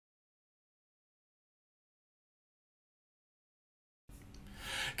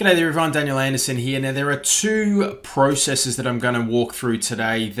G'day there everyone, Daniel Anderson here. Now there are two processes that I'm going to walk through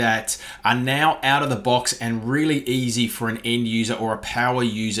today that are now out of the box and really easy for an end user or a power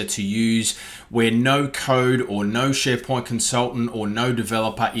user to use, where no code or no SharePoint consultant or no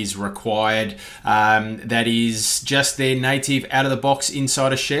developer is required. That is just their native out of the box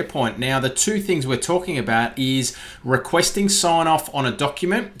inside of SharePoint. Now the two things we're talking about is requesting sign off on a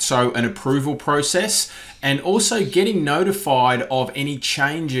document, so an approval process, and also getting notified of any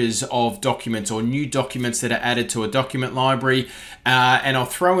changes of documents or new documents that are added to a document library. And I'll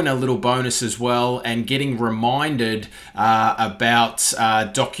throw in a little bonus as well, and getting reminded about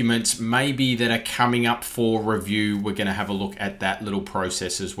documents maybe that are coming up for review. We're going to have a look at that little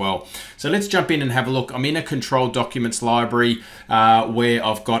process as well. So let's jump in and have a look. I'm in a controlled documents library where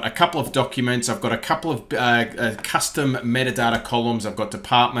I've got a couple of documents. I've got a couple of custom metadata columns. I've got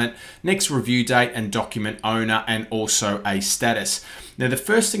department, next review date, and document owner, and also a status. Now the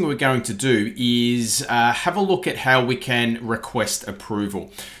first thing we're going to do is have a look at how we can request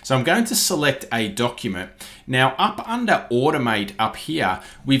approval. So I'm going to select a document. Now up under automate up here,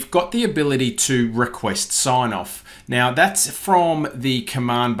 we've got the ability to request sign off. Now that's from the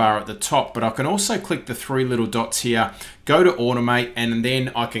command bar at the top, but I can also click the three little dots here, go to automate, and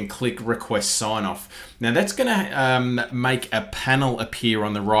then I can click request sign off. Now that's going to make a panel appear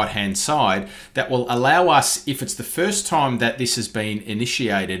on the right hand side that will allow us, if it's the first time that this has been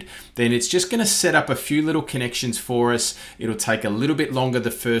initiated, then it's just going to set up a few little connections for us. It'll take a little bit longer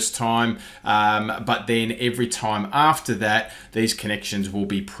the first time, but then every time after that, these connections will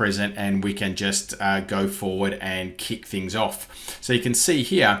be present and we can just go forward and kick things off. So you can see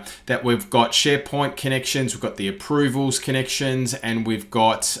here that we've got SharePoint connections, we've got the approvals connections, and we've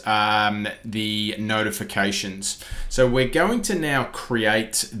got the notifications. So we're going to now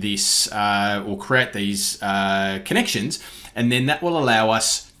create this or create these connections, and then that will allow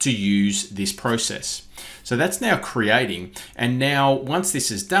us to use this process. So that's now creating, and now once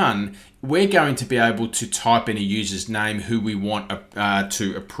this is done, we're going to be able to type in a user's name who we want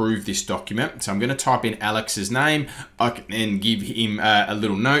to approve this document. So I'm going to type in Alex's name. I can then give him a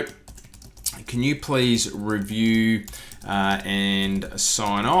little note. Can you please review and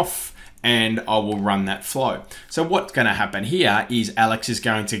sign off? And I will run that flow. So what's going to happen here is Alex is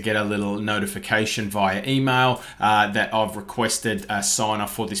going to get a little notification via email that I've requested a sign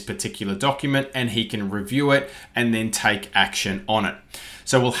off for this particular document, and he can review it and then take action on it.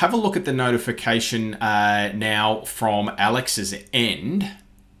 So we'll have a look at the notification now from Alex's end.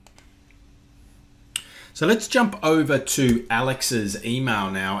 So let's jump over to Alex's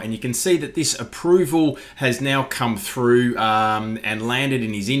email now, and you can see that this approval has now come through and landed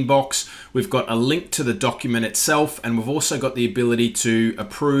in his inbox. We've got a link to the document itself, and we've also got the ability to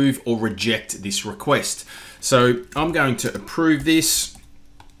approve or reject this request. So I'm going to approve this.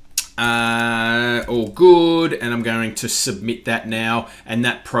 All good, and I'm going to submit that now, and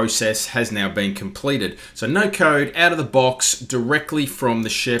that process has now been completed. So no code, out of the box, directly from the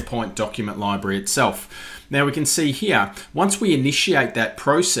SharePoint document library itself. Now we can see here, once we initiate that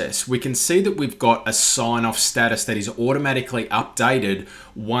process, we can see that we've got a sign-off status that is automatically updated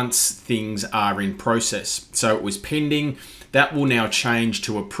once things are in process. So it was pending. That will now change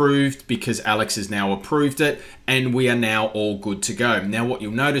to approved because Alex has now approved it, and we are now all good to go. Now what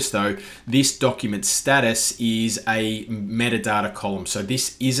you'll notice though, this document status is a metadata column. So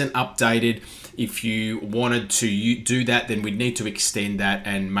this isn't updated. If you wanted to do that, then we'd need to extend that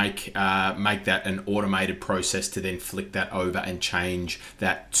and make that an automated process to then flick that over and change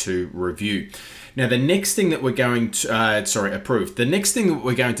that to review. Now the next thing that we're going to, approved. The next thing that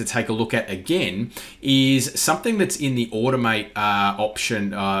we're going to take a look at again is something that's in the automate option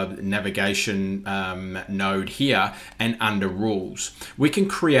navigation node here, and under rules. We can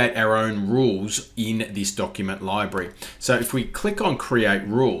create our own rules in this document library. So if we click on create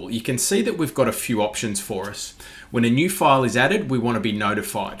rule, you can see that we've got a few options for us. When a new file is added, we want to be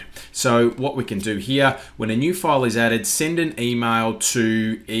notified. So what we can do here, when a new file is added, send an email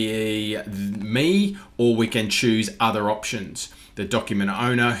to me, or we can choose other options. The document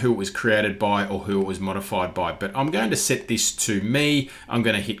owner, who it was created by, or who it was modified by. But I'm going to set this to me. I'm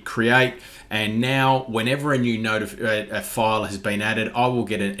going to hit create. And now whenever a new a file has been added, I will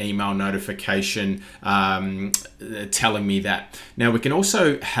get an email notification telling me that. Now we can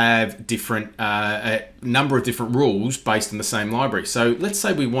also have different a number of different rules based on the same library. So let's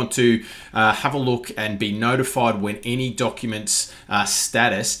say we want to have a look and be notified when any document's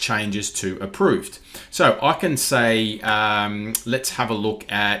status changes to approved. So I can say, let's have a look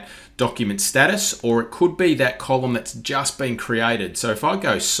at document status, or it could be that column that's just been created. So if I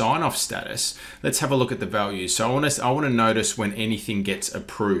go sign off status, let's have a look at the values. So I want to notice when anything gets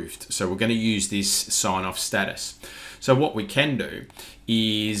approved. So we're going to use this sign off status. So what we can do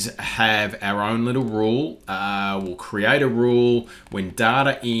is have our own little rule. We'll create a rule when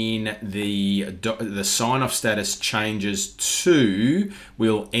data in the sign off status changes to,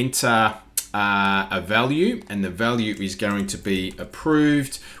 we'll enter a value, and the value is going to be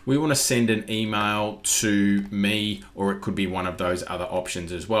approved. We want to send an email to me, or it could be one of those other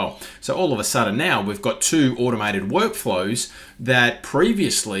options as well. So all of a sudden now we've got two automated workflows that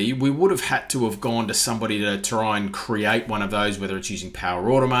previously we would have had to have gone to somebody to try and create one of those, whether it's using Power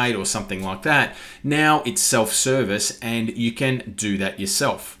Automate or something like that. Now it's self-service and you can do that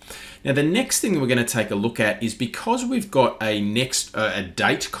yourself. Now, the next thing we're going to take a look at is, because we've got a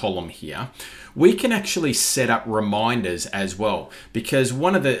date column here, we can actually set up reminders as well. Because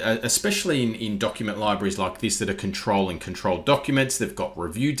one of the, especially in document libraries like this that are controlled documents, they've got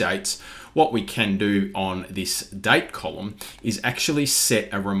review dates. What we can do on this date column is actually set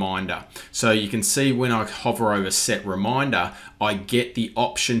a reminder. So you can see when I hover over set reminder, I get the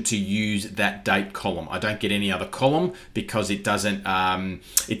option to use that date column. I don't get any other column because it doesn't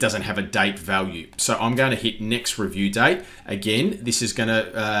have a date value. So I'm going to hit next review date. Again, this is going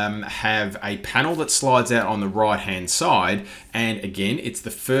to have a panel that slides out on the right hand side. And again, it's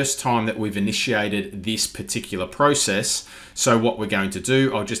the first time that we've initiated this particular process. So what we're going to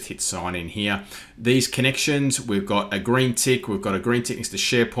do, I'll just hit sign in here. These connections, we've got a green tick. We've got a green tick next to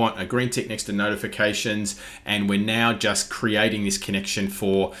SharePoint, a green tick next to notifications, and we're now just creating this connection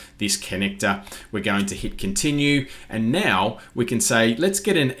for this connector. We're going to hit continue, and now we can say, let's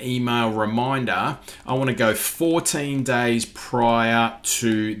get an email reminder. I want to go 14 days prior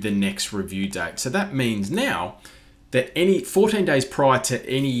to the next review date. So that means now that any 14 days prior to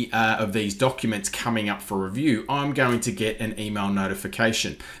any of these documents coming up for review, I'm going to get an email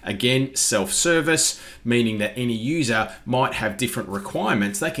notification. Again, self-service, meaning that any user might have different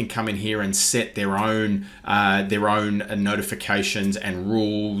requirements. They can come in here and set their own notifications and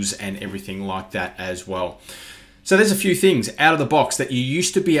rules and everything like that as well. So there's a few things out of the box that you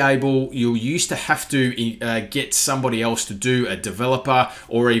used to have to get somebody else to do, a developer,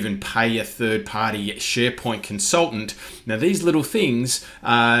 or even pay a third-party SharePoint consultant. Now these little things,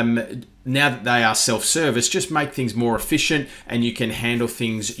 now that they are self-service, just make things more efficient and you can handle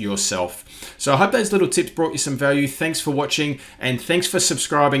things yourself. So I hope those little tips brought you some value. Thanks for watching, and thanks for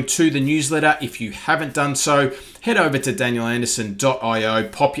subscribing to the newsletter. If you haven't done so, head over to danielanderson.io,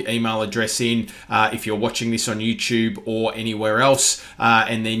 pop your email address in if you're watching this on YouTube or anywhere else,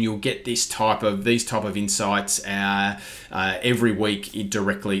 and then you'll get these type of insights every week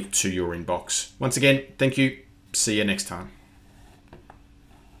directly to your inbox. Once again, thank you. See you next time.